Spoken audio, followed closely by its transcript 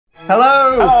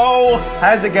Hello! Hello!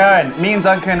 How's it going? Me and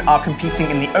Duncan are competing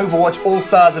in the Overwatch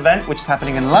All-Stars event, which is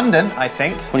happening in London, I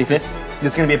think. 25th.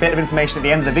 There's going to be a bit of information at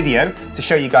the end of the video to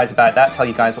show you guys about that, tell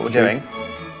you guys what we're doing.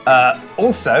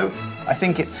 Also, I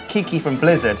think it's Kiki from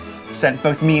Blizzard sent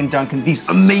both me and Duncan these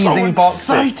amazing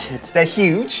boxes. Excited. They're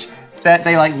huge.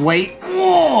 They like weigh.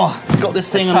 Oh, it's got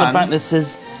this thing on the back that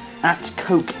says at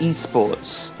Coke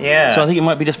Esports. Yeah. So I think it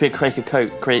might be just be a Creative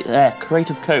Coke.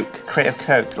 Creative Coke. Creative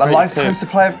Coke. A lifetime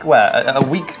supply of a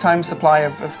week time supply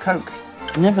of Coke.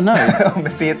 You never know.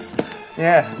 Maybe it's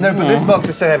No, but this box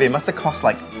is so heavy. It must have cost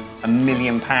like £1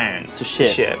 million to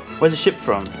ship. Where's it shipped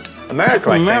from? America.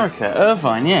 From America.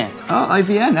 Irvine, yeah. Oh,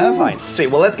 IVN, Irvine. Sweet.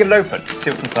 Well, let's get it open.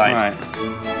 See what's inside. Right.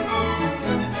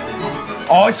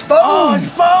 Oh, it's foam! Oh, it's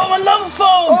foam! I love foam!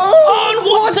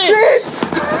 Oh,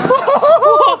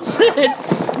 what's it?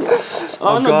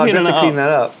 Oh, I'm not God, cleaning we have to clean that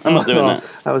up. I'm not doing that.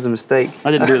 That was a mistake.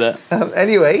 I didn't do that.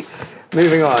 Anyway,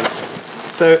 moving on.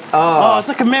 So, oh, it's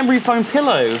like a memory foam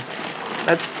pillow.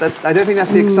 That's. I don't think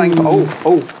that's the exciting.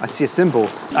 Oh, I see a symbol.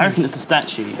 I reckon it's a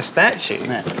statue. A statue?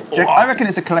 Yeah. I reckon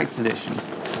it's a collector's edition.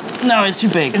 No, it's too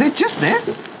big. Is it just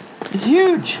this? It's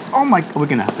huge. Oh my! We're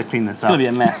gonna have to clean this up. It's gonna be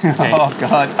a mess. Okay. Oh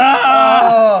god!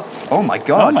 Oh my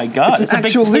god! Oh my god! It's an a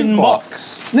actual big tin loot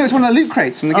box. No, it's one of the loot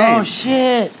crates from the game. Oh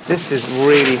shit! This is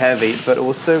really heavy, but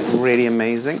also really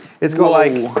amazing. It's got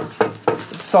like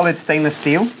solid stainless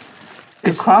steel.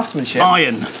 Good craftsmanship.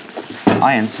 Iron.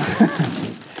 Irons.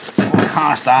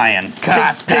 Cast iron.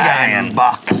 Cast iron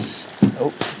box.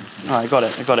 Oh, I got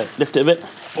it. Lift it a bit.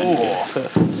 Oh,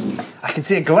 perfect. I can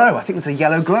see a glow. I think there's a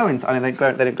yellow glow inside. I know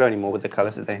they don't glow anymore with the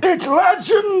colours, do they? It's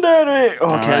legendary!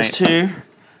 Okay, there's two.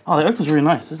 Oh, that opens really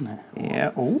nice, doesn't it?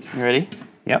 Yeah. Oh. You ready?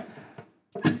 Yep.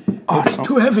 Oh, it's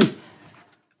too heavy.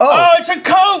 Oh, it's a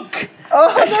Coke!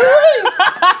 Oh,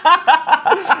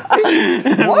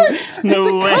 no way! What?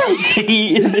 No way.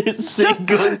 Is it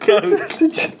single Coke?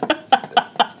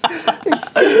 It's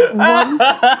just one.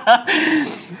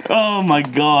 Oh my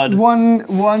god.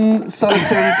 One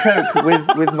solitary Coke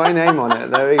with my name on it.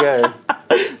 There we go.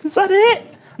 Is that it?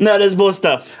 No, there's more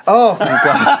stuff. Oh, thank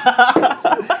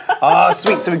God. Oh,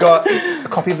 sweet. So we got a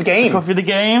copy of the game. Copy of the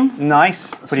game.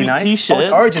 Nice. Pretty nice. T-shirt. Oh,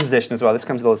 it's Origins edition as well. This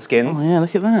comes with all the skins. Oh yeah,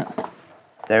 look at that.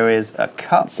 There is a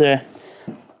cup. It's a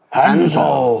Hansel.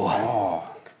 Oh.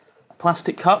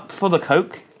 Plastic cup for the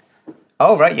Coke.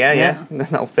 Oh, right. Yeah.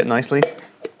 That'll fit nicely.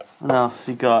 What else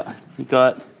you got? You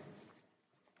got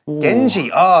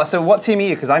Genji. Oh, so what team are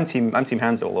you? Because I'm team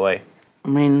Hansel all the way. I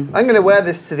mean, I'm going to wear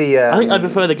this to the. I think I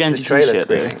prefer the Genji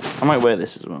t-shirt. I might wear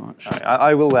this as well. Actually. Right,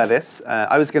 I will wear this.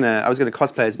 I was gonna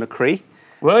cosplay as McCree.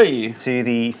 Were you? To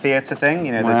the theatre thing,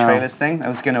 you know, the trailers thing. I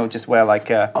was gonna just wear like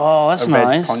a that's red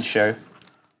nice poncho.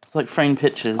 It's like framed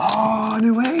pictures. Oh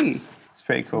no way! It's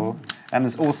pretty cool. And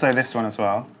there's also this one as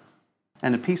well.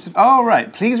 And a piece of. Oh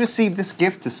right! Please receive this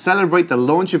gift to celebrate the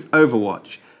launch of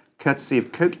Overwatch, courtesy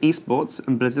of Coke Esports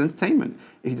and Blizzard Entertainment.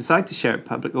 If you decide to share it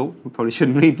publicly, we probably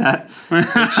shouldn't read that. Make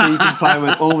sure you comply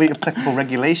with all the applicable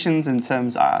regulations in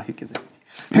terms. Who gives it?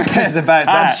 Who cares about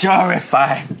that? I'm sure it's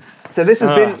fine. So this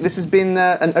has been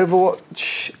an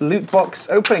Overwatch loot box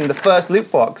opening, the first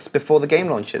loot box before the game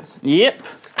launches. Yep.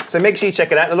 So make sure you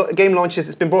check it out. The game launches.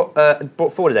 It's been brought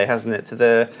forward today, hasn't it?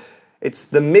 It's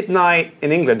the midnight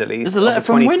in England at least. There's a letter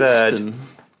from Winston.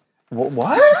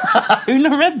 What? Who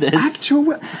never read this?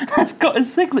 Actual. It's got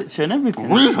his signature and everything.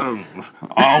 Greetings!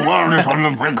 Our world is on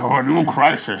the brink of a new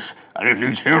crisis, and it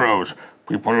needs heroes,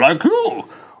 people like you,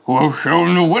 who have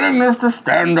shown the willingness to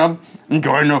stand up and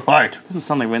join the fight. Doesn't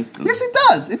sound like Winston. Yes, it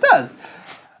does. It does.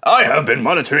 I have been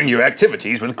monitoring your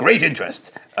activities with great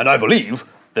interest, and I believe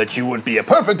that you would be a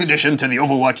perfect addition to the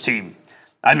Overwatch team.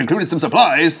 I've included some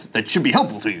supplies that should be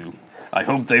helpful to you. I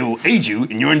hope they will aid you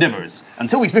in your endeavors.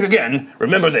 Until we speak again,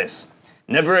 remember this.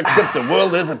 Never accept the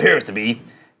world as it appears to be.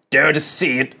 Dare to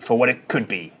see it for what it could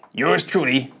be. Yours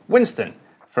truly, Winston,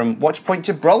 from Watchpoint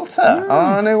Gibraltar.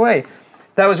 Oh, no way.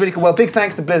 That was really cool. Well, big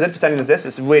thanks to Blizzard for sending us this.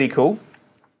 It's really cool.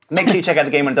 Make sure you check out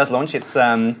the game when it does launch. It's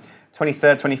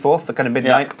 23rd, 24th, the kind of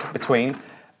midnight between.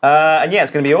 And yeah,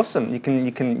 it's going to be awesome. You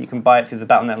can buy it through the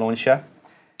Battle.net launcher.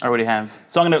 I already have.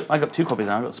 So I got 2 copies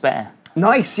now. I've got a spare.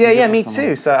 Nice, yeah, me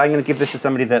too. So I'm going to give this to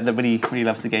somebody that really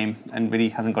loves the game and really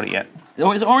hasn't got it yet.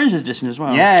 Oh, it's an orange edition as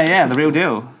well. Yeah, the real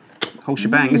deal. Whole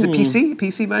shebang. Is it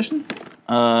PC version?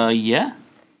 Yeah.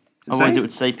 Otherwise it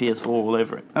would say PS4 all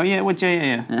over it. Oh yeah, it would,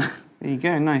 yeah. There you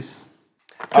go, nice.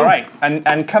 Cool. All right,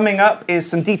 and coming up is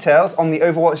some details on the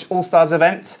Overwatch All-Stars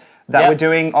event that we're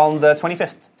doing on the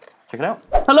 25th. Check it out.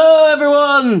 Hello,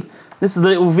 everyone. This is a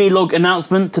little vlog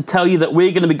announcement to tell you that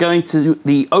we're going to be going to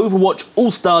the Overwatch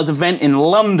All-Stars event in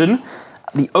London,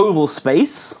 the Oval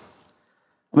Space.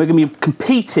 We're going to be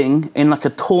competing in like a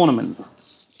tournament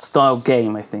style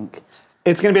game, I think.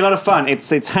 It's going to be a lot of fun. It's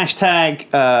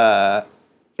hashtag.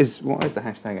 What is the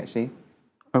hashtag actually?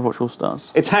 Overwatch All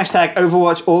Stars. It's hashtag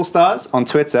Overwatch All Stars on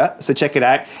Twitter. So check it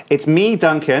out. It's me,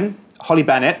 Duncan, Holly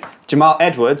Bennett, Jamal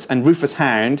Edwards, and Rufus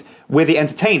Hound. We're the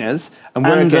entertainers, and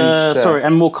we're against.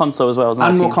 And more console as well.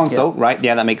 And more console, right?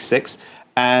 Yeah, that makes 6.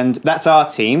 And that's our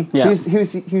team. Yeah.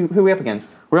 Who are we up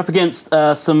against? We're up against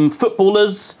some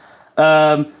footballers,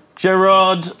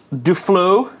 Gerard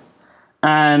Duflo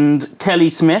and Kelly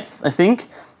Smith, I think,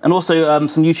 and also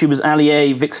some YouTubers, Ali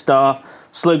A, Vicstar,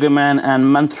 Slogan Man, and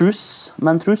Mantrus.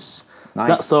 Nice.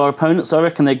 That's our opponents. So I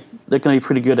reckon they're going to be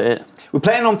pretty good at it. We're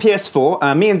playing on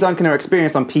PS4. Me and Duncan are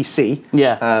experienced on PC.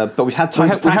 Yeah. But we've had time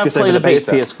to practice over the beta. We have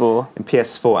played a bit of PS4. In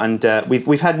PS4, and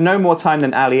we've had no more time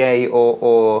than Ali A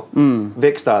or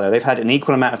Vicstar, though. They've had an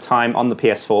equal amount of time on the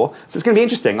PS4. So it's going to be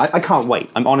interesting. I can't wait.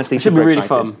 I'm honestly super excited. It should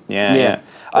be really fun. Yeah.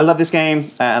 I love this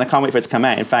game, and I can't wait for it to come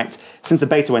out. In fact, since the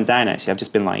beta went down, actually, I've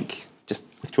just been just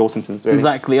withdrawal symptoms, really.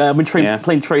 Exactly. I've been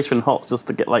playing Tracer and HOT just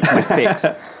to get my fix.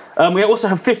 We also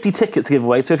have 50 tickets to give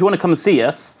away, so if you want to come and see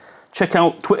us, check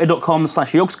out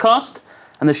twitter.com/Yogscast,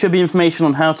 and there should be information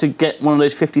on how to get one of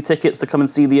those 50 tickets to come and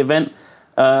see the event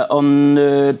on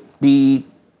the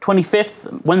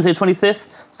 25th, Wednesday 25th.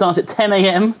 Starts at 10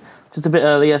 a.m, just a bit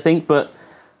early, I think, but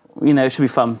it should be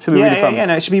fun. Should be really fun.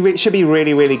 No, it should be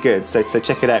really, really good. So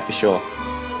check it out for sure.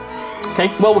 Okay,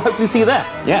 well, we'll hopefully see you there.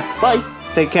 Yeah. Bye.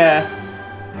 Take care.